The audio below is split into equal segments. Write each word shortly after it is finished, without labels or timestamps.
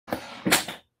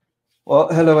Well,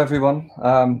 hello everyone.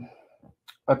 I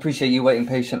appreciate you waiting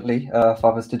patiently for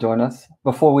others to join us.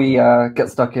 Before we get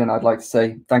stuck in, I'd like to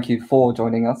say thank you for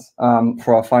joining us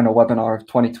for our final webinar of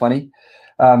 2020,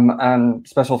 and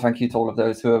special thank you to all of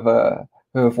those who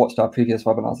have watched our previous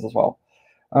webinars as well.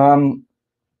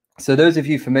 So those of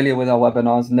you familiar with our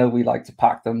webinars know we like to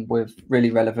pack them with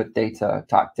really relevant data,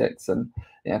 tactics, and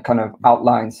kind of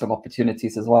outline some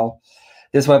opportunities as well.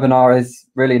 This webinar is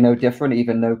really no different,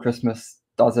 even though Christmas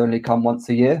does only come once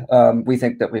a year. We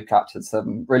think that we've captured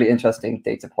some really interesting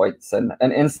data points and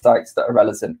insights that are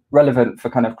relevant for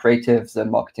kind of creatives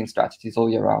and marketing strategies all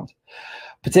year round,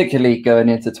 particularly going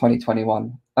into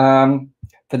 2021.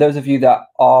 For those of you that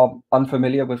are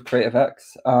unfamiliar with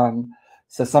CreativeX,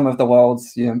 so some of the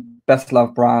world's best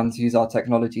loved brands use our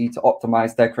technology to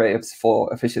optimize their creatives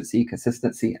for efficiency,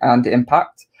 consistency, and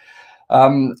impact.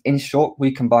 In short,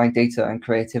 we combine data and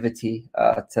creativity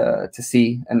to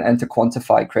see and to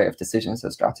quantify creative decisions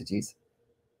and strategies.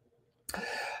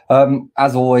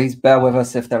 As always, bear with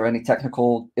us if there are any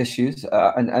technical issues,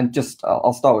 and just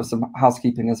I'll start with some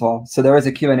housekeeping as well. So there is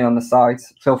a Q&A on the side.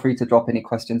 Feel free to drop any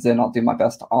questions in. I'll do my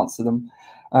best to answer them.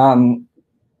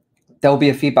 There will be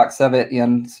a feedback survey at the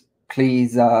end.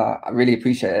 Please, I really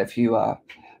appreciate it if you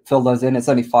fill those in. It's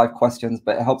only 5 questions,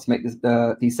 but it helps make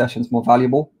these sessions more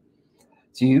valuable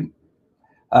to you.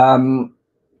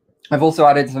 I've also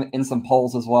added in some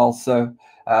polls as well, so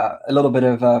a little bit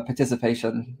of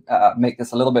participation make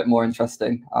this a little bit more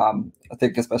interesting. I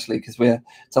think especially because we're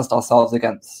test ourselves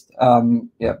against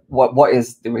what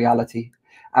is the reality.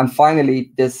 And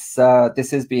finally, this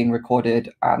is being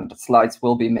recorded and slides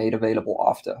will be made available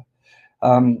after.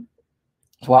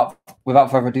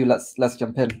 Without further ado, let's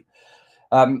jump in.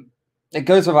 It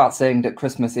goes without saying that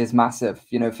Christmas is massive.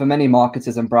 For many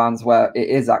marketers and brands where it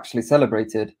is actually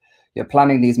celebrated,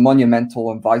 planning these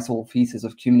monumental and vital pieces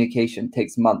of communication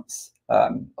takes months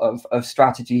of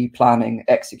strategy, planning,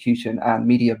 execution, and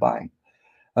media buying.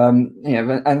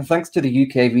 And thanks to the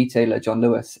UK retailer John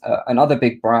Lewis and other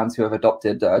big brands who have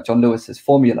adopted John Lewis's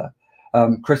formula,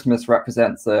 Christmas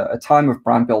represents a time of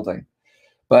brand building.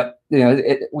 But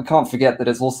we can't forget that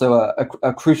it's also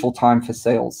a crucial time for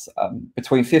sales.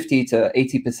 Between 50 to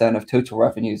 80% of total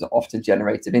revenues are often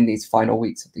generated in these final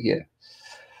weeks of the year.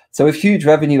 So with huge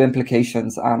revenue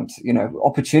implications and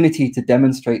opportunity to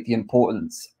demonstrate the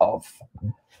importance of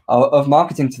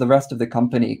marketing to the rest of the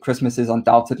company, Christmas is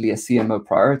undoubtedly a CMO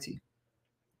priority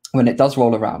when it does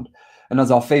roll around. And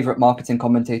as our favorite marketing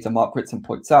commentator Mark Ritson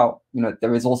points out,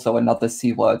 there is also another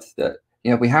C word that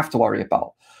we have to worry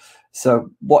about.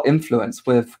 So what influence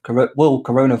will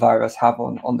coronavirus have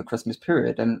on the Christmas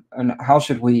period, and how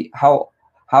should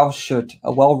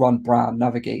a well-run brand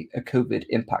navigate a COVID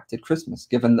impacted Christmas,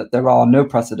 given that there are no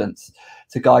precedents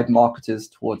to guide marketers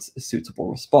towards a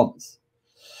suitable response?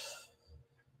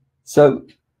 So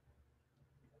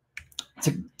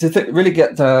to really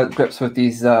get to grips with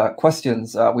these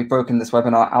questions, we've broken this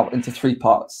webinar out into 3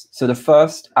 parts. So the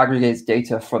first aggregates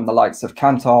data from the likes of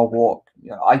Kantar, Walk,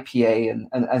 IPA,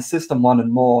 and System 1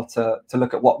 and more to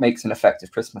look at what makes an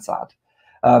effective Christmas ad.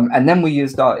 And then we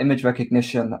used our image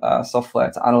recognition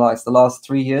software to analyze the last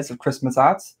 3 years of Christmas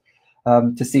ads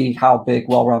to see how big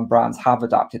well-run brands have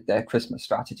adapted their Christmas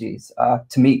strategies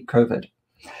to meet COVID.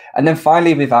 And then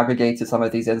finally, we've aggregated some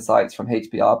of these insights from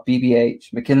HBR,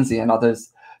 BBH, McKinsey, and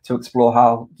others to explore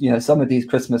how some of these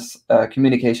Christmas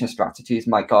communication strategies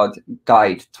might guide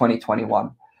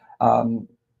 2021 and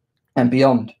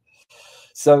beyond.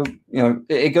 So,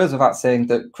 it goes without saying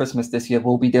that Christmas this year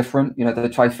will be different. The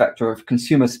trifecta of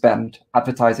consumer spend,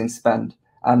 advertising spend,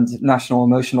 and national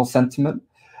emotional sentiment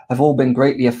have all been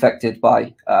greatly affected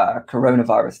by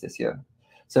coronavirus this year.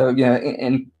 So,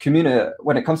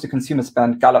 when it comes to consumer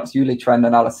spend, Gallup's yearly trend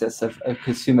analysis of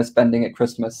consumer spending at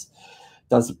Christmas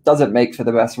doesn't make for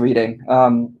the best reading.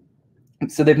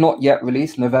 So they've not yet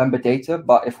released November data,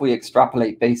 but if we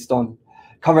extrapolate based on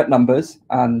current numbers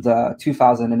and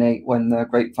 2008, when the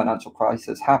great financial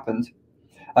crisis happened,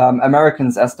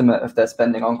 Americans' estimate of their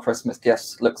spending on Christmas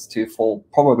gifts looks to fall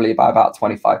probably by about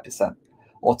 25%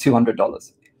 or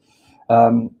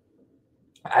 $200.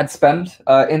 Ad spend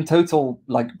in total,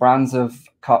 brands have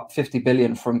cut 50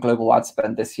 billion from global ad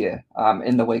spend this year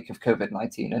in the wake of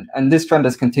COVID-19, and this trend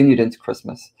has continued into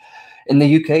Christmas. In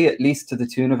the UK, at least to the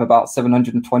tune of about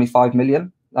 725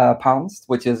 million pounds,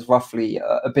 which is roughly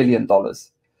 $1 billion.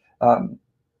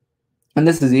 And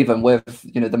this is even with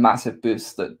the massive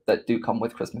boosts that do come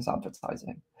with Christmas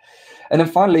advertising. And then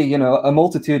finally, a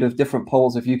multitude of different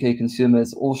polls of UK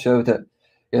consumers all show that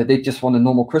they just want a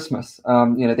normal Christmas.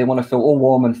 They want to feel all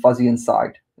warm and fuzzy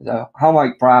inside. How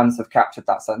might brands have captured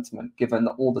that sentiment, given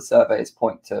that all the surveys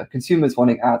point to consumers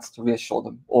wanting ads to reassure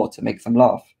them or to make them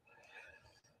laugh?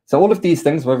 So all of these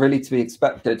things were really to be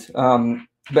expected,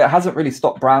 but it hasn't really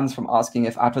stopped brands from asking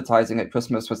if advertising at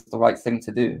Christmas was the right thing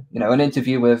to do. An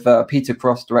interview with Peter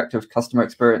Cross, Director of Customer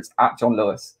Experience at John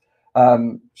Lewis,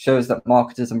 shows that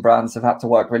marketers and brands have had to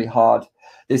work really hard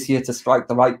this year to strike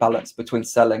the right balance between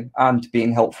selling and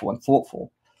being helpful and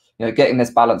thoughtful. Getting this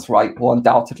balance right will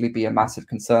undoubtedly be a massive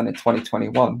concern in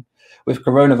 2021, with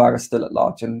coronavirus still at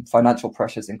large and financial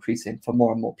pressures increasing for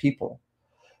more and more people.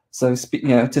 So,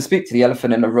 to speak to the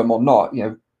elephant in the room or not,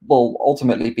 will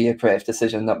ultimately be a creative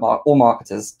decision that all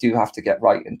marketers do have to get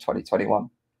right in 2021.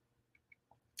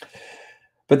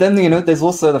 But then, there's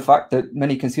also the fact that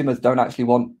many consumers don't actually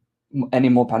want any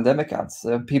more pandemic ads.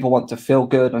 People want to feel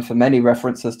good, and for many,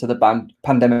 references to the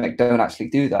pandemic don't actually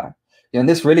do that. And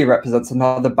this really represents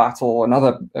another battle,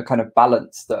 another kind of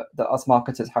balance that us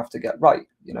marketers have to get right.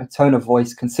 Tone of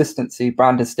voice, consistency,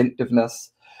 brand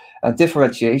distinctiveness,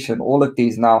 differentiation, all of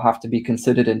these now have to be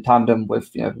considered in tandem with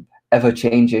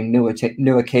ever-changing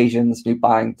new occasions, new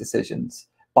buying decisions,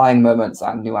 buying moments,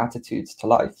 and new attitudes to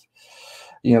life.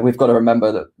 We've got to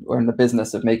remember that we're in the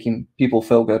business of making people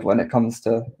feel good when it comes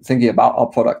to thinking about our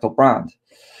product or brand,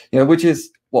 which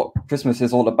is what Christmas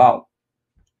is all about.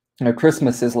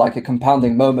 Christmas is like a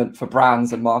compounding moment for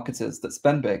brands and marketers that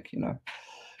spend big.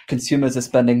 Consumers are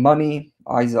spending money,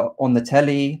 eyes are on the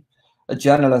telly, a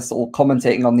journalist all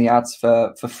commentating on the ads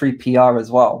for free PR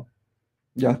as well.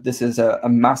 This is a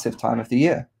massive time of the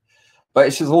year. But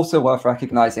it's just also worth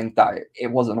recognizing that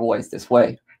it wasn't always this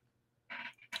way.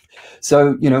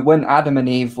 So, when Adam and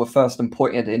Eve were first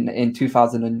appointed in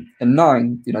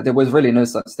 2009, there was really no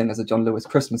such thing as a John Lewis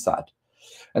Christmas ad.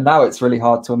 And now it's really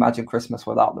hard to imagine Christmas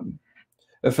without them.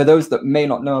 But for those that may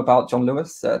not know about John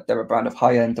Lewis, they're a brand of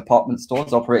high-end department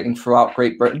stores operating throughout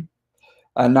Great Britain.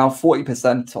 And now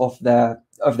 40% of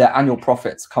their annual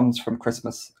profits comes from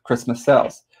Christmas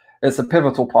sales. It's a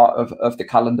pivotal part of the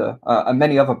calendar, and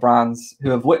many other brands who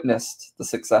have witnessed the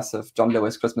success of John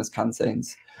Lewis Christmas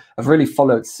campaigns have really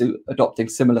followed suit, adopting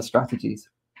similar strategies.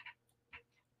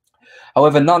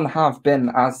 However, none have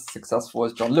been as successful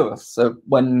as John Lewis. So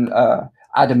when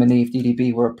Adam and Eve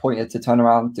DDB were appointed to turn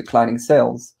around declining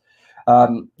sales,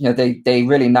 they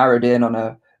really narrowed in on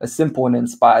a simple and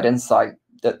inspired insight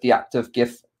that the act of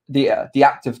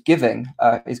giving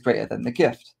is greater than the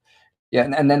gift.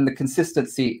 And then the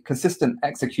consistent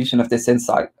execution of this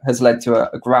insight has led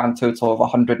to a grand total of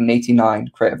 189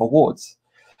 creative awards.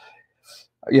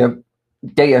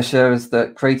 Data shows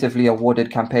that creatively awarded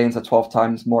campaigns are 12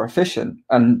 times more efficient,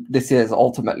 and this is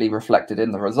ultimately reflected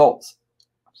in the results.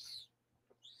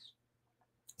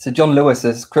 So John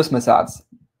Lewis's Christmas ads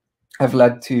have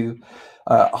led to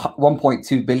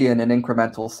 1.2 billion in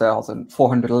incremental sales and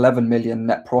 411 million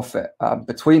net profit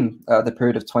between the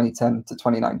period of 2010 to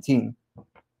 2019.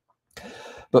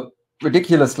 But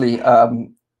ridiculously,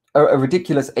 a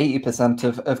ridiculous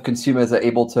 80% of consumers are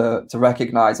able to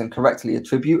recognize and correctly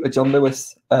attribute a John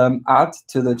Lewis ad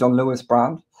to the John Lewis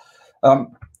brand. And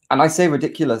I say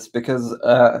ridiculous because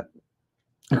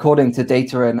according to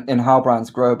data in How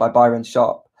Brands Grow by Byron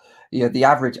Sharp, the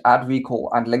average ad recall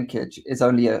and linkage is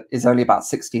only about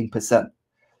 16%.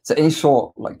 So in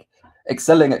short, like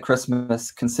excelling at Christmas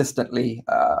consistently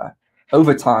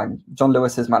over time, John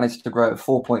Lewis has managed to grow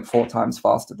 4.4 times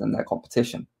faster than their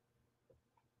competition.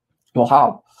 Well,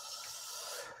 how?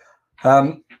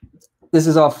 This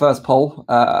is our first poll.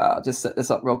 I'll just set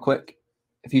this up real quick.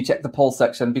 If you check the poll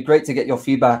section, it'd be great to get your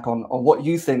feedback on what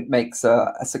you think makes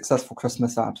a successful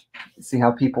Christmas ad. See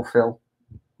how people feel.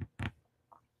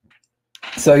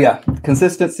 So yeah,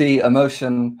 consistency,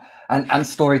 emotion, and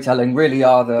storytelling really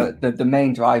are the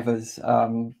main drivers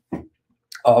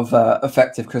of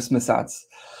effective Christmas ads.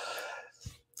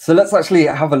 So let's actually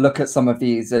have a look at some of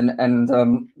these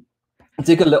and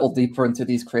dig a little deeper into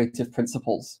these creative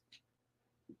principles.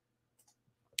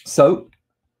 So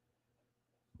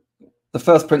the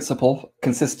first principle,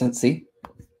 consistency.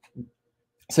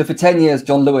 So for 10 years,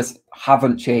 John Lewis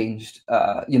haven't changed,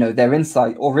 their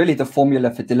insight, or really the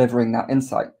formula for delivering that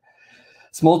insight.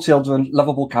 Small children,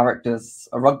 lovable characters,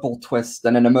 a rug ball twist,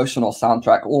 and an emotional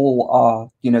soundtrack all are,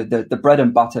 the bread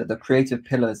and butter, the creative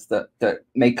pillars that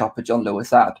make up a John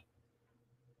Lewis ad.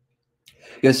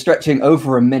 Stretching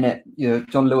over a minute,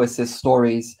 John Lewis's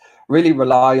stories really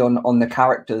rely on the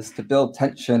characters to build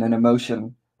tension and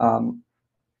emotion,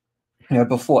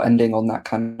 before ending on that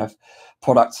kind of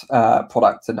product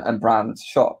and brand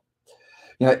shot.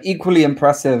 Equally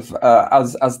impressive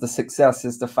as the success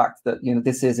is the fact that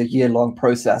this is a year-long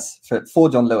process for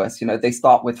John Lewis. They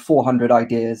start with 400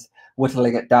 ideas,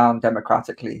 whittling it down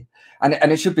democratically. And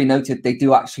it should be noted, they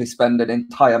do actually spend an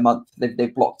entire month.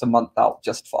 They've blocked a month out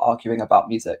just for arguing about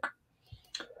music.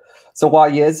 So why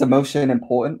is emotion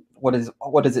important?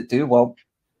 What does it do? Well,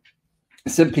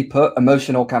 simply put,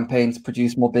 emotional campaigns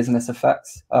produce more business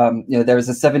effects. There is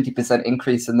a 70%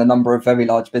 increase in the number of very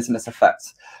large business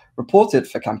effects reported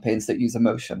for campaigns that use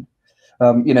emotion.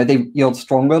 They yield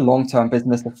stronger long-term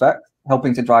business effects,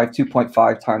 helping to drive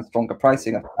 2.5 times stronger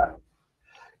pricing effect.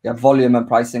 Volume and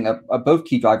pricing are both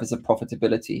key drivers of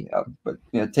profitability, but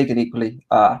taken equally,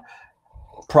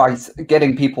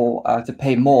 getting people to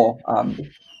pay more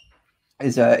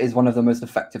is one of the most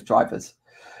effective drivers.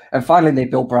 And finally, they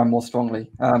build brand more strongly,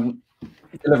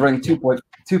 delivering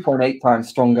 2.8 times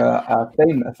stronger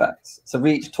fame effects. So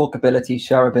reach, talkability,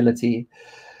 shareability,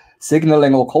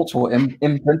 signaling, or cultural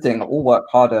imprinting all work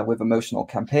harder with emotional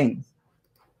campaigns.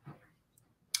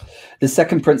 The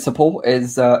second principle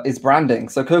is branding.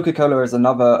 So Coca-Cola is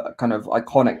another kind of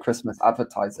iconic Christmas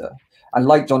advertiser. And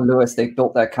like John Lewis, they've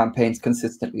built their campaigns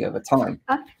consistently over time.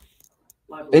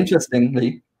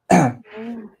 Interestingly,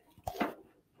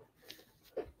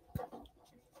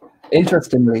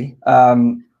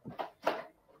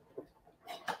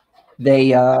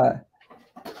 they've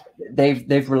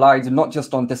relied not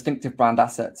just on distinctive brand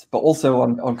assets, but also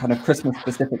on kind of Christmas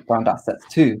specific brand assets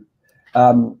too.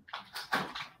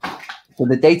 So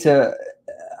the data,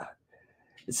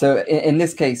 so in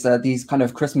this case, these kind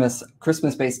of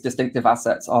Christmas-based distinctive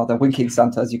assets are the winking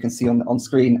Santa, as you can see on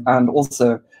screen, and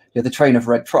also the train of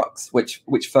red trucks, which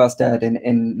first aired in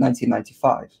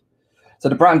 1995. So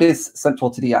the brand is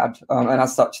central to the ad, and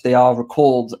as such, they are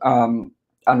recalled and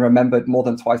remembered more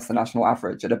than twice the national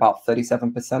average at about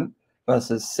 37%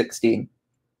 versus 16%.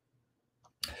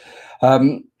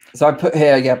 So I put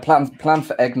here, plan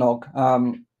for eggnog.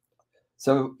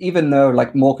 So even though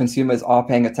like more consumers are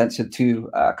paying attention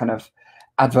to kind of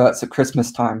adverts at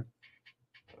Christmas time,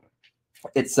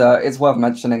 it's worth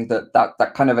mentioning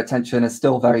that kind of attention is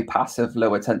still very passive,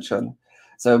 low attention.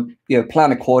 So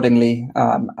plan accordingly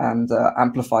and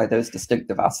amplify those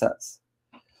distinctive assets.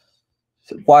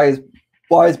 So why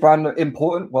is brand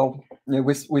important? Well,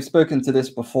 we've spoken to this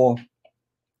before,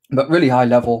 but really high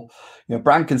level,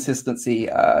 brand consistency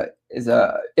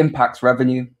impacts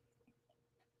revenue.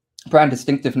 Brand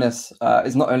distinctiveness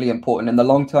is not only important in the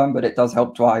long term, but it does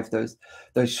help drive those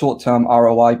short-term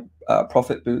ROI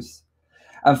profit boosts.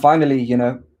 And finally,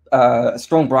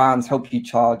 strong brands help you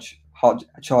charge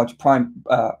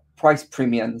price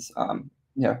premiums,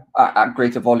 at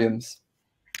greater volumes.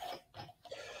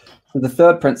 So the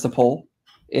third principle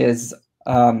is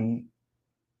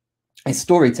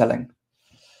storytelling.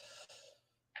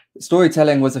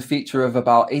 Storytelling was a feature of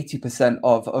about 80%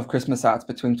 of Christmas ads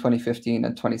between 2015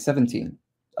 and 2017,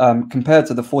 compared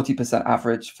to the 40%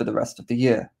 average for the rest of the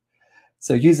year.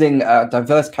 So using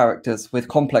diverse characters with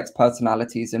complex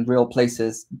personalities in real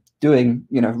places, doing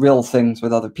real things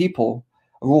with other people,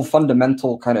 are all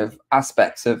fundamental kind of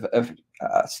aspects of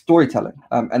storytelling,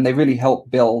 and they really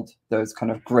help build those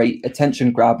kind of great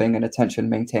attention-grabbing and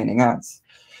attention-maintaining ads.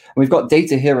 And we've got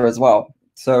data here as well.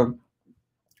 So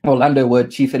Orlando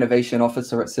Wood, Chief Innovation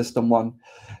Officer at System One,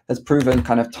 has proven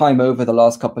kind of time over the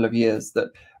last couple of years that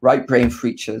right brain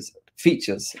features,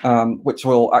 which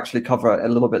we'll actually cover a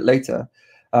little bit later,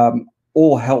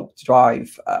 all help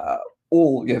drive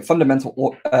all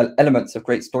fundamental elements of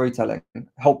great storytelling,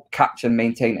 help catch and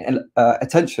maintain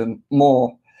attention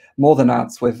more than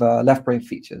ads with left brain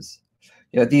features.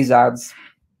 These ads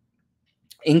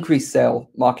increase sale,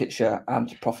 market share,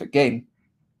 and profit gain.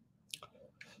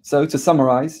 So to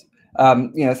summarize,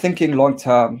 thinking long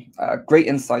term, great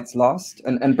insights last,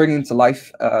 and bringing to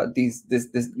life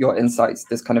your insights,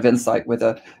 this kind of insight with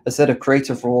a set of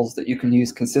creative rules that you can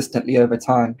use consistently over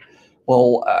time,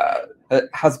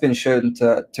 has been shown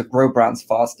to grow brands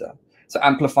faster. So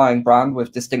amplifying brand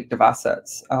with distinctive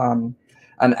assets,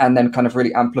 and then kind of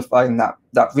really amplifying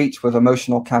that reach with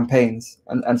emotional campaigns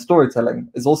and storytelling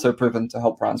is also proven to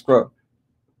help brands grow.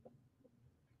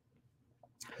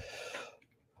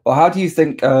 Well, how do you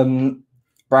think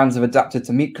brands have adapted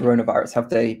to meet coronavirus? Have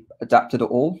they adapted at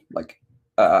all?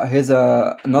 Here's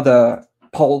another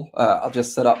poll I'll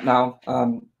just set up now.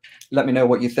 Let me know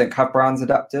what you think. Have brands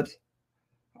adapted?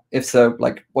 If so,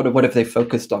 what have they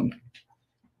focused on?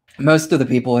 Most of the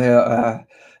people here are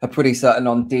pretty certain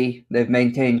on D. They've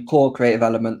maintained core creative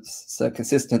elements, so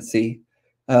consistency,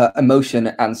 emotion,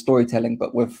 and storytelling,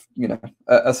 but with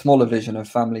a smaller vision of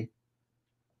family.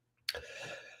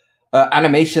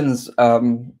 Animations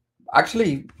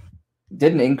actually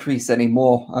didn't increase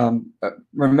anymore,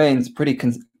 remains pretty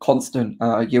constant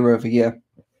year over year.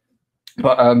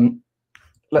 But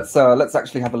let's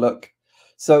actually have a look.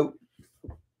 So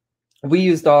we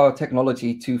used our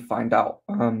technology to find out.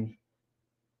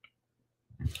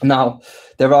 Now,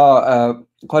 there are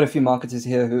quite a few marketers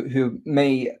here who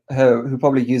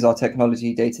probably use our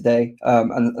technology day to day,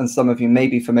 and some of you may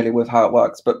be familiar with how it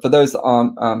works. But for those that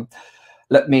aren't,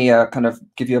 let me kind of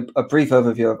give you a brief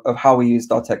overview of how we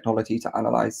used our technology to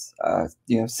analyze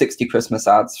 60 Christmas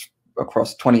ads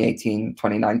across 2018,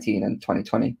 2019, and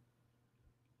 2020.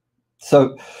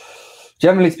 So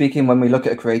generally speaking, when we look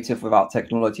at a creative without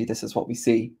technology, this is what we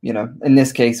see. In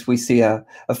this case, we see a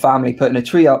family putting a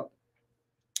tree up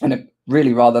in a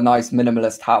really rather nice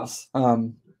minimalist house.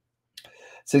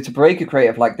 So to break a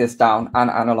creative like this down and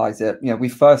analyze it, we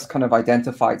first kind of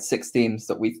identified 6 themes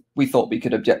that we thought we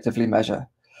could objectively measure.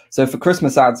 So for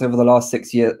Christmas ads over the last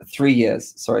 3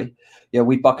 years,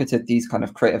 we bucketed these kind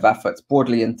of creative efforts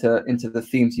broadly into the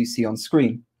themes you see on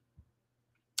screen.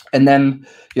 And then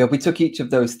we took each of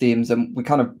those themes and we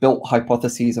kind of built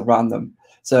hypotheses around them.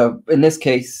 So in this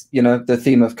case, the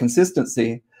theme of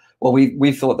consistency, well,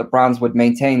 we thought that brands would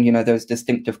maintain, those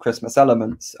distinctive Christmas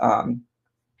elements,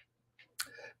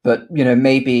 but,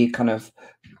 maybe kind of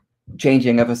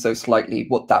changing ever so slightly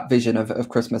what that vision of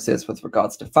Christmas is with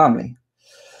regards to family.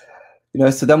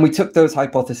 So then we took those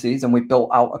hypotheses and we built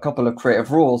out a couple of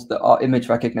creative rules that our image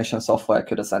recognition software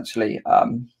could essentially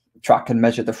track and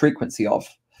measure the frequency of.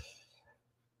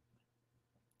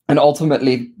 And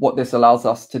ultimately, what this allows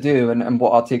us to do and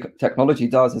what our technology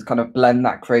does is kind of blend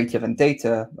that creative and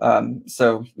data.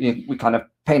 So we kind of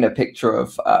paint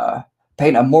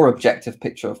a more objective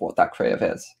picture of what that creative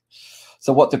is.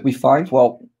 So what did we find?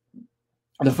 Well,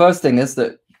 the first thing is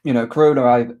that,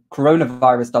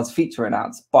 coronavirus does feature in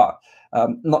ads, but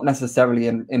not necessarily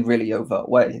in really overt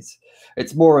ways.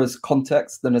 It's more as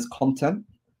context than as content,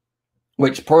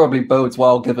 which probably bodes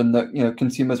well given that,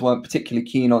 consumers weren't particularly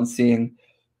keen on seeing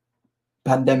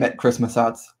pandemic Christmas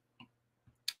ads.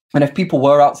 And if people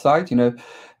were outside,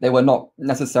 they were not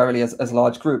necessarily as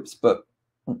large groups, but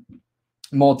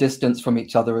more distance from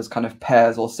each other as kind of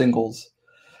pairs or singles.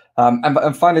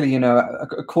 And finally,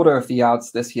 a quarter of the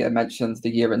ads this year mentions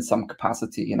the year in some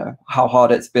capacity, how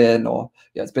hard it's been, or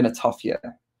it's been a tough year.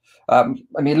 I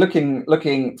mean,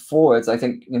 looking forwards, I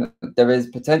think there is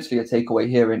potentially a takeaway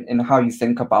here in how you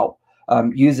think about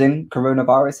using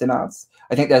coronavirus in ads.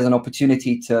 I think there's an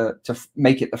opportunity to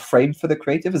make it the frame for the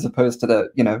creative as opposed to the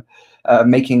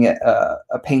making it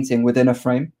a painting within a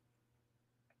frame.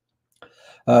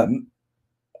 I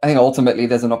think ultimately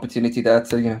there's an opportunity there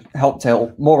to help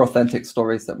tell more authentic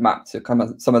stories that map to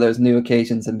some of those new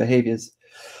occasions and behaviors.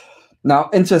 Now,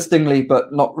 interestingly,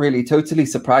 but not really totally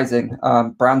surprising,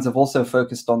 brands have also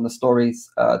focused on the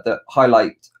stories that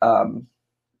highlight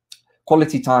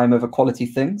quality time over quality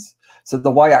things. So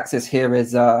the y-axis here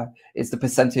is the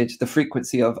percentage, the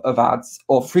frequency of ads,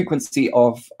 or frequency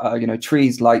of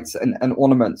trees, lights, and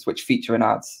ornaments which feature in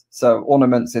ads. So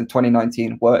ornaments in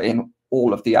 2019 were in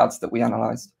all of the ads that we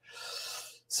analyzed.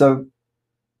 So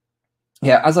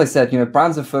yeah, as I said,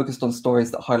 brands have focused on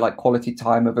stories that highlight quality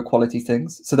time over quality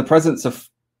things. So the presence of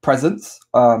presents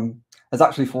has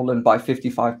actually fallen by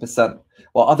 55%,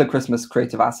 while other Christmas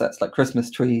creative assets like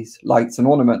Christmas trees, lights, and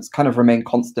ornaments kind of remain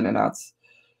constant in ads.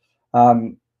 Yeah,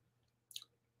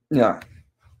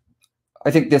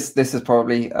 I think this is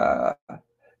probably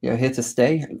here to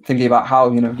stay. Thinking about how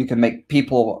you can make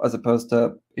people as opposed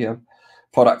to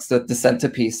products the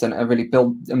centerpiece and really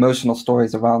build emotional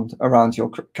stories around your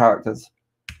characters.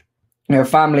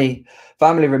 Family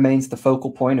remains the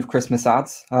focal point of Christmas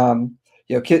ads.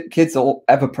 Kids are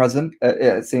ever present,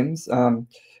 it seems.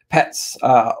 Pets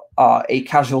are a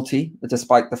casualty,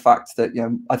 despite the fact that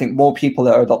I think more people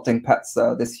are adopting pets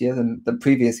this year than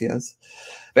previous years.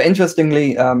 But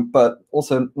interestingly, but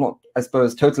also not, I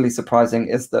suppose, totally surprising,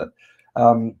 is that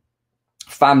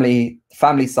family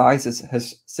size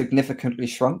has significantly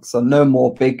shrunk. So no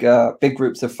more big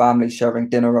groups of families sharing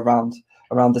dinner around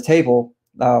the table.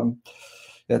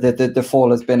 The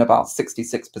fall has been about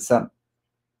 66%.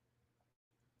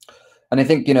 And I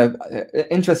think,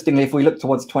 interestingly, if we look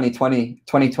towards 2020,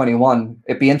 2021,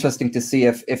 it'd be interesting to see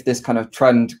if this kind of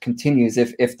trend continues,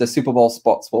 if the Super Bowl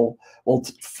spots will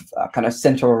kind of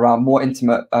center around more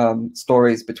intimate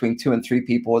stories between 2 and 3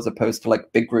 people as opposed to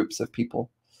like big groups of people.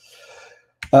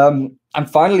 And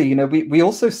finally, we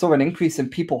also saw an increase in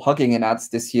people hugging in ads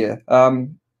this year.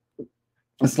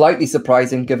 Slightly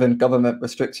surprising given government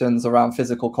restrictions around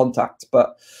physical contact,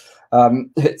 but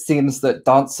it seems that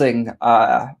dancing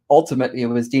ultimately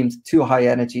was deemed too high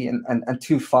energy and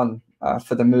too fun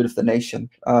for the mood of the nation,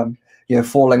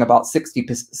 falling about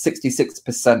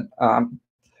 66%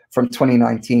 from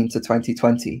 2019 to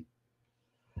 2020.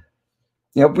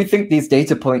 We think these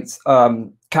data points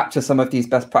capture some of these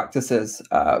best practices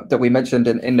that we mentioned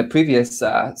in the previous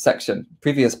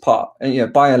previous part.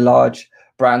 And by and large,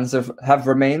 brands have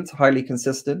remained highly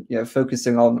consistent.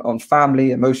 Focusing on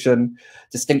family, emotion,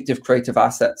 distinctive creative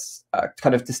assets,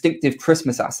 kind of distinctive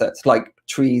Christmas assets like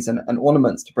trees and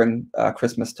ornaments to bring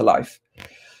Christmas to life.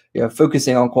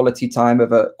 Focusing on quality time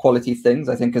over quality things,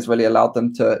 I think, has really allowed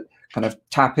them to kind of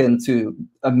tap into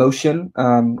emotion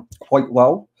quite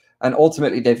well. And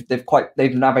ultimately,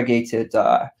 they've navigated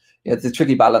the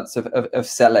tricky balance of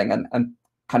selling and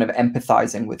kind of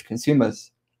empathizing with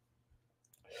consumers.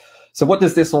 So what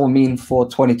does this all mean for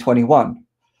 2021?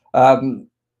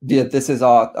 This is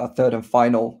our third and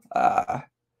final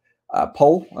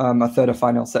poll, our third and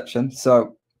final section.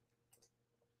 So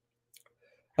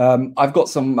I've got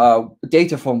some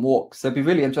data from Walk, so it'd be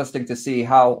really interesting to see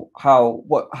how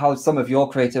some of your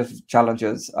creative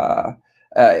challenges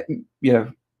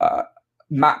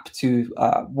map to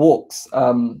Walk's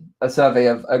a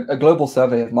global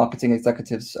survey of marketing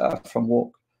executives from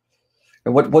Walk.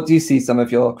 What do you see some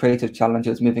of your creative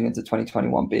challenges moving into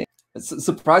 2021 being? It's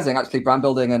surprising, actually. Brand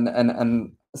building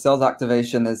and sales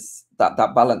activation is that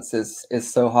balance is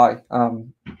so high.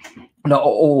 Not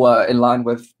all in line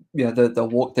with the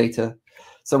Walk data.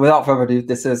 So without further ado,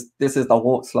 this is the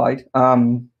Walk slide.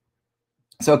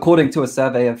 So according to a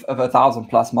survey of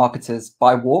 1,000+ marketers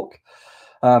by Walk,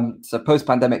 so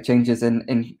post-pandemic changes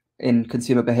in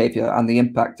consumer behavior and the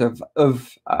impact of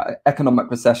economic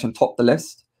recession top the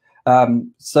list.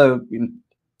 So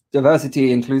diversity,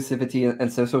 inclusivity,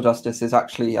 and social justice is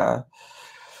actually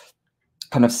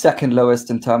kind of second lowest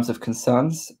in terms of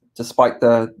concerns, despite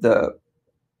the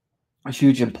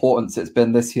huge importance it's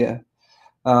been this year.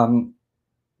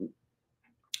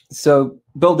 So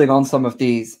building on some of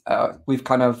these, we've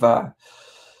kind of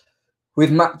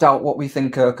we've mapped out what we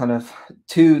think are kind of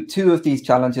two of these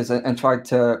challenges and tried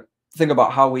to think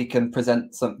about how we can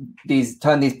present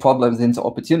turn these problems into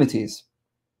opportunities.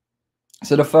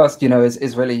 So the first,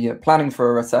 is really planning for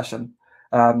a recession.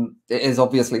 It is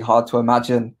obviously hard to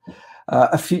imagine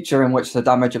a future in which the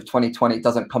damage of 2020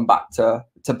 doesn't come back to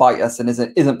bite us and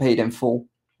isn't paid in full.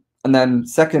 And then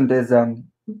second is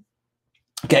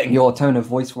getting your tone of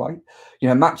voice right.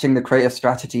 Matching the creative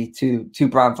strategy to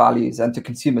brand values and to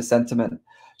consumer sentiment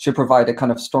should provide a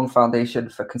kind of strong foundation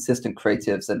for consistent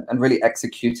creatives and really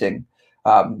executing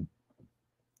in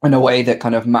a way that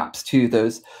kind of maps to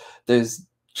those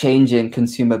changing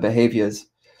consumer behaviors.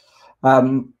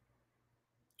 So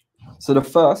the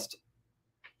first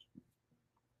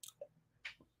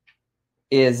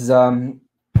is that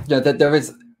there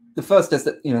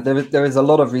is a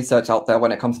lot of research out there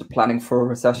when it comes to planning for a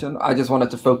recession. I just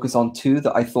wanted to focus on two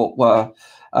that I thought were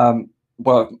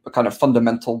kind of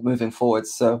fundamental moving forward.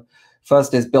 So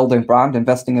first is building brand,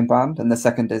 investing in brand, and the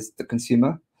second is the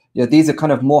consumer. These are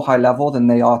kind of more high level than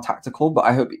they are tactical, but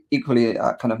I hope equally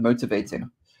kind of motivating.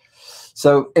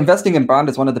 So investing in brand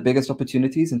is one of the biggest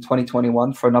opportunities in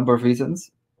 2021 for a number of reasons.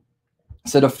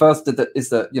 So the first is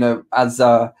that as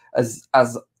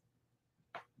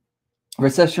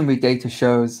recessionary data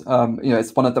shows,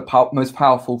 it's one of the most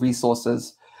powerful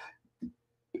resources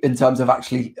in terms of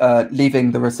actually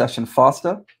leaving the recession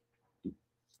faster.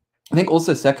 I think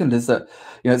also second is that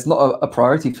it's not a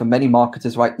priority for many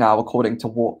marketers right now, according to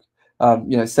Walk.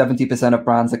 70% of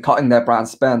brands are cutting their brand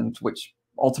spend, which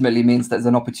ultimately means there's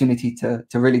an opportunity to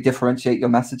really differentiate your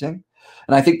messaging.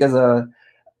 And I think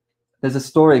there's a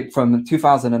story from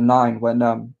 2009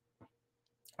 when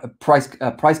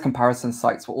price comparison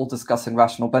sites were all discussing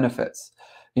rational benefits.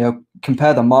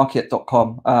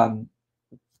 Comparethemarket.com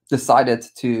decided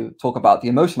to talk about the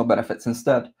emotional benefits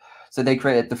instead. So they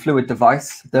created the Fluid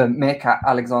device, the meerkat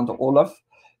Alexander Orlov,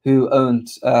 who owned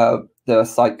the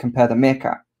site Compare the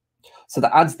Meerkat. So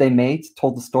the ads they made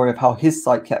told the story of how his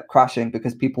site kept crashing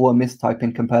because people were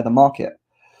mistyping Compare the Market.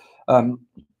 The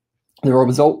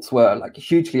results were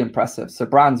hugely impressive. So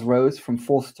brands rose from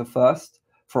fourth to first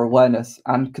for awareness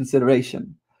and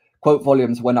consideration. Quote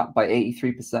volumes went up by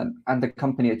 83%, and the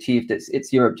company achieved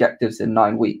its year objectives in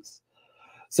 9 weeks.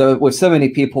 So with so many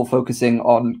people focusing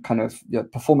on kind of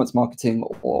performance marketing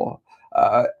or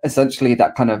essentially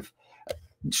that kind of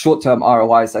short-term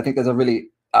ROIs, I think there's a really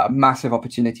massive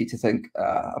opportunity to think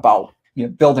about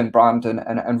building brand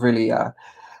and really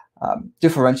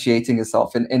differentiating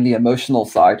yourself in the emotional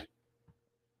side.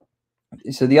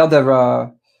 So the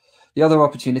other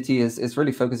opportunity is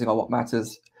really focusing on what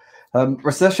matters.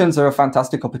 Recessions are a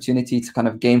fantastic opportunity to kind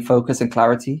of gain focus and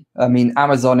clarity. I mean,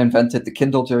 Amazon invented the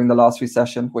Kindle during the last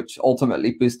recession, which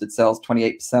ultimately boosted sales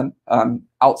 28%,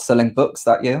 outselling books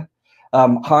that year.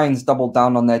 Heinz doubled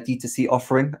down on their D2C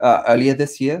offering earlier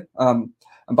this year.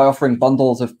 And by offering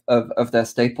bundles of their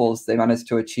staples, they managed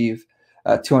to achieve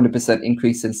a 200%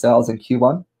 increase in sales in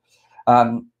Q1.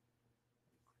 I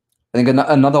think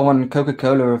another one,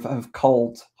 Coca-Cola have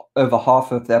culled over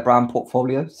half of their brand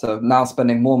portfolio. So now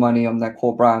spending more money on their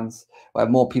core brands where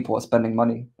more people are spending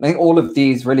money. I think all of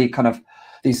these really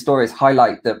these stories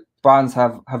highlight that brands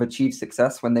have achieved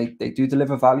success when they do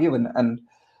deliver value, and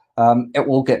it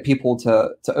will get people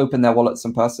to open their wallets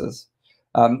and purses.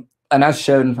 And as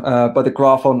shown by the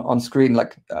graph on screen,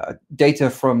 like data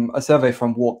from a survey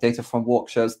from WARC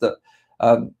shows that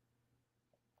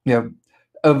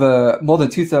over more than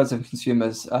 2/3 of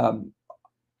consumers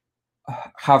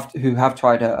who have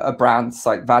tried a brand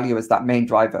cite value as that main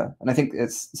driver, and I think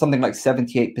it's something like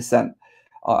 78%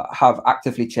 have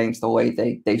actively changed the way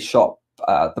they shop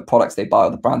the products they buy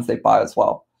or the brands they buy as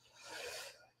well.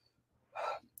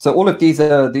 So all of these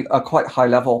are quite high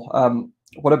level.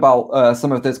 What about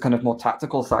some of those kind of more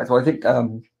tactical sides? Well, I think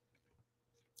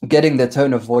getting the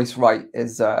tone of voice right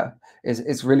is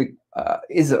really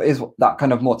that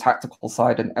kind of more tactical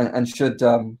side, and should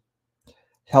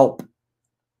help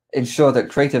ensure that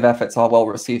creative efforts are well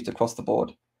received across the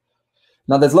board.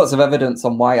 Now, there's lots of evidence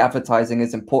on why advertising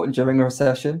is important during a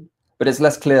recession, but it's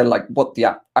less clear like what the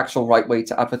actual right way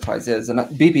to advertise is. And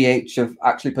BBH have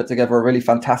actually put together a really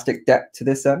fantastic deck to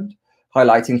this end,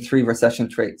 highlighting 3 recession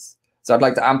traits. So I'd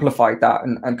like to amplify that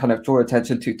and kind of draw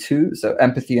attention to 2, so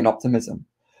empathy and optimism.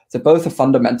 So both are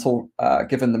fundamental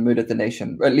given the mood of the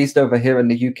nation. At least over here in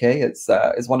the UK, it's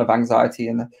one of anxiety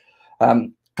and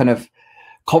kind of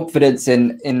confidence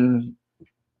in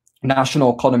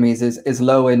national economies is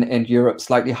low in Europe,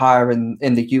 slightly higher in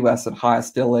the US, and higher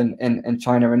still in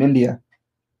China and India.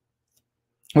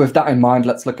 With that in mind,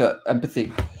 let's look at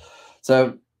empathy.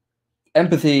 So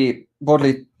empathy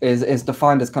broadly is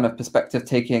defined as kind of perspective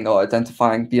taking or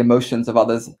identifying the emotions of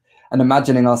others and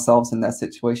imagining ourselves in their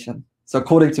situation. So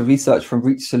according to research from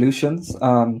Reach Solutions,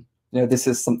 this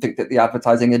is something that the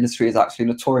advertising industry is actually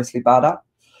notoriously bad at.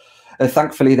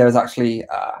 Thankfully, there's actually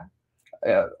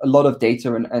a lot of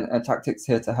data and tactics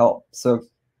here to help. So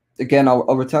again,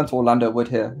 I'll return to Orlando Wood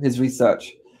here. His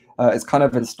research is kind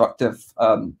of instructive.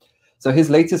 So his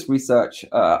latest research,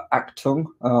 Actung,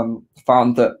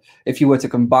 found that if you were to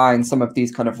combine some of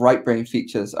these kind of right brain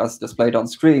features as displayed on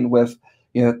screen with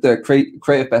the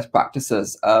creative best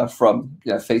practices from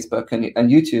Facebook and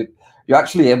YouTube, you're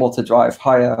actually able to drive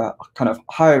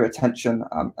higher attention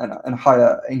and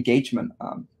higher engagement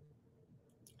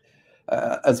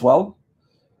as well.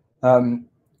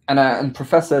 And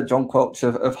Professor John Quelch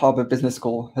of Harvard Business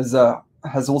School has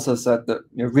also said that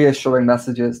reassuring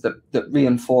messages that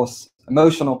reinforce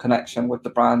emotional connection with the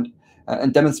brand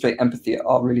and demonstrate empathy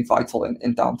are really vital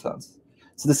in downturns.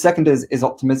 So the second is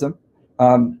optimism.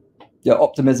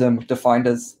 Optimism defined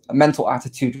as a mental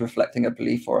attitude reflecting a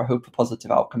belief or a hope of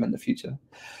positive outcome in the future.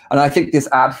 And I think this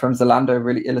ad from Zalando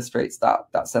really illustrates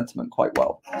that sentiment quite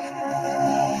well.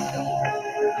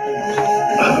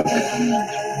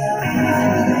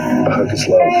 A hug is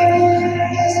love.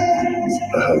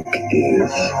 A hug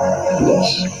is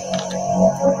loss.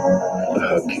 A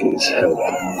hug is help.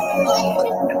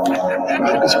 A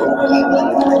hug is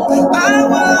warmth. I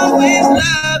will always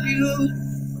love you.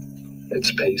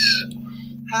 It's peace.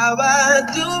 How I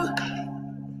do.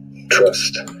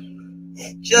 Trust.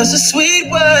 Just a sweet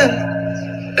word.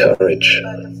 Courage.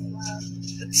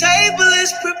 The table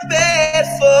is prepared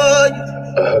for you.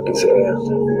 A hug is air.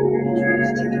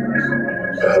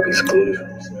 A hug is glue.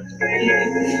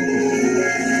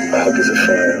 A hug is a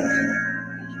fire.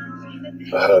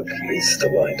 A hug is the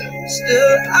light.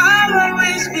 Still, I'll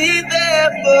always be there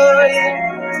for you.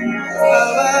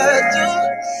 How I do.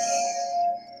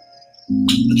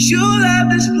 But you'll have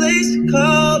this place to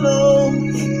call home.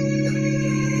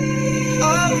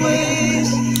 Always.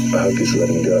 A hug is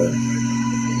letting go.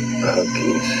 A hug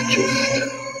is just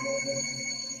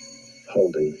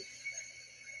holding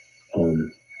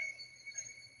on.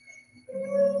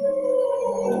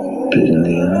 But in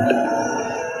the end,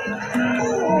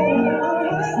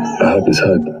 a hug is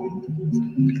hope.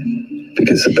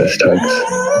 Because the best hugs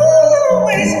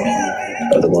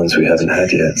are the ones we haven't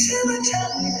had yet.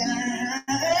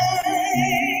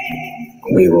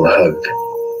 We will hug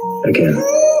again.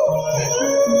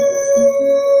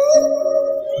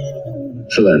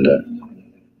 Zalando.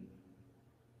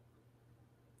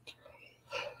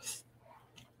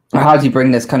 How do you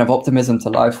bring this kind of optimism to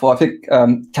life? Well, I think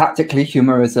tactically,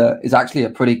 humor is actually a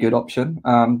pretty good option.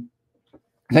 I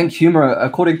think humor,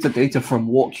 according to data from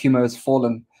WARC, humor has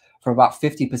fallen from about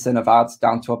 50% of ads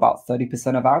down to about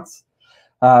 30% of ads.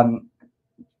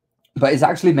 But it's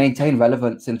actually maintained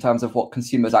relevance in terms of what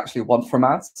consumers actually want from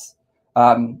ads.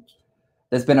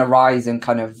 there's been a rise in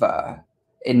kind of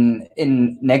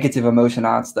in negative emotion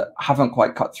ads that haven't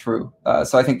quite cut through.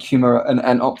 So I think humor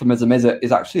and optimism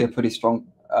is actually a pretty strong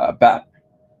bet.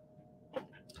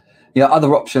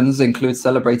 Other options include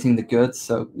celebrating the good.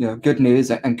 So good news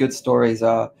and good stories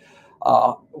are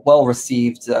well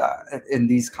received in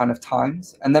these kind of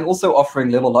times, and then also offering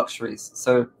little luxuries.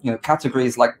 So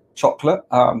categories like chocolate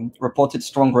reported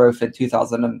strong growth in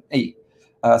 2008.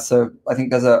 So I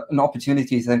think there's an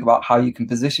opportunity to think about how you can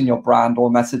position your brand or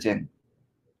messaging,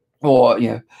 or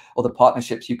or the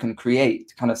partnerships you can create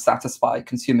to kind of satisfy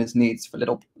consumers' needs for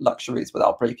little luxuries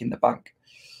without breaking the bank.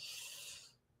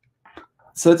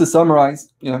 So to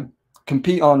summarize,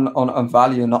 compete on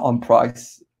value, not on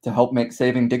price, to help make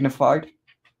saving dignified.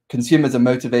 Consumers are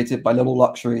motivated by little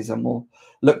luxuries and will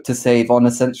look to save on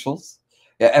essentials.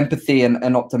 Empathy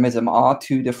and optimism are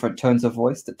two different tones of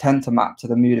voice that tend to map to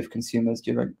the mood of consumers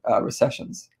during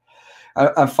recessions.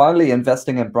 And finally,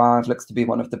 investing in brand looks to be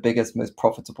one of the biggest, most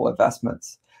profitable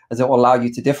investments, as it will allow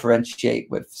you to differentiate,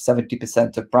 with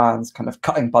 70% of brands kind of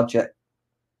cutting budget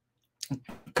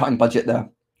there.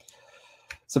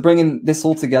 So bringing this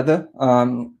all together,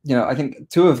 I think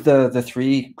two of the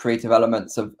three creative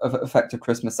elements of effective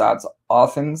Christmas ads are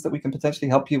things that we can potentially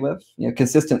help you with.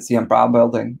 Consistency and brand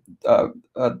building are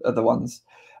the ones.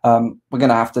 We're going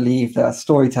to have to leave the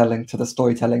storytelling to the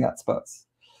storytelling experts.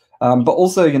 But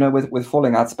also, with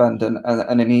falling ad spend and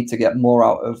a need to get more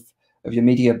out of your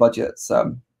media budgets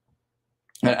and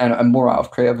more out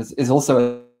of creative is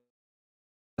also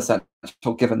essential,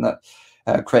 given that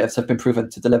creatives have been proven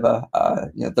to deliver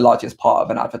the largest part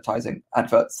of an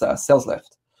advert's sales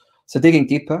lift. So digging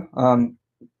deeper, I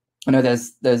know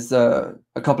there's a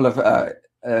couple of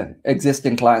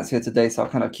existing clients here today, so I'll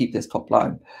kind of keep this top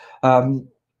line.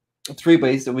 3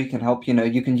 ways that we can help.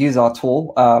 You can use our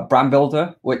tool, Brand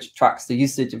Builder, which tracks the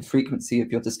usage and frequency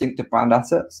of your distinctive brand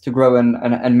assets to grow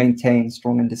and maintain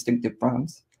strong and distinctive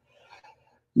brands.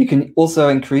 You can also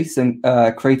increase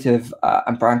creative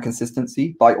and brand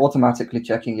consistency by automatically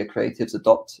checking your creatives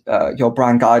adopt your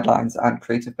brand guidelines and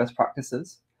creative best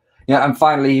practices. And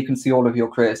finally, you can see all of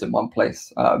your creatives in one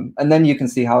place. And then you can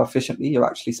see how efficiently you're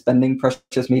actually spending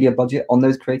precious media budget on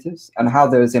those creatives and how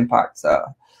those impact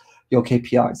your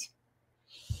KPIs.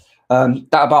 That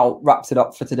about wraps it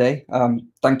up for today.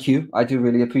 Thank you. I do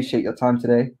really appreciate your time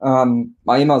today.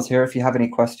 My email's here if you have any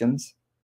questions.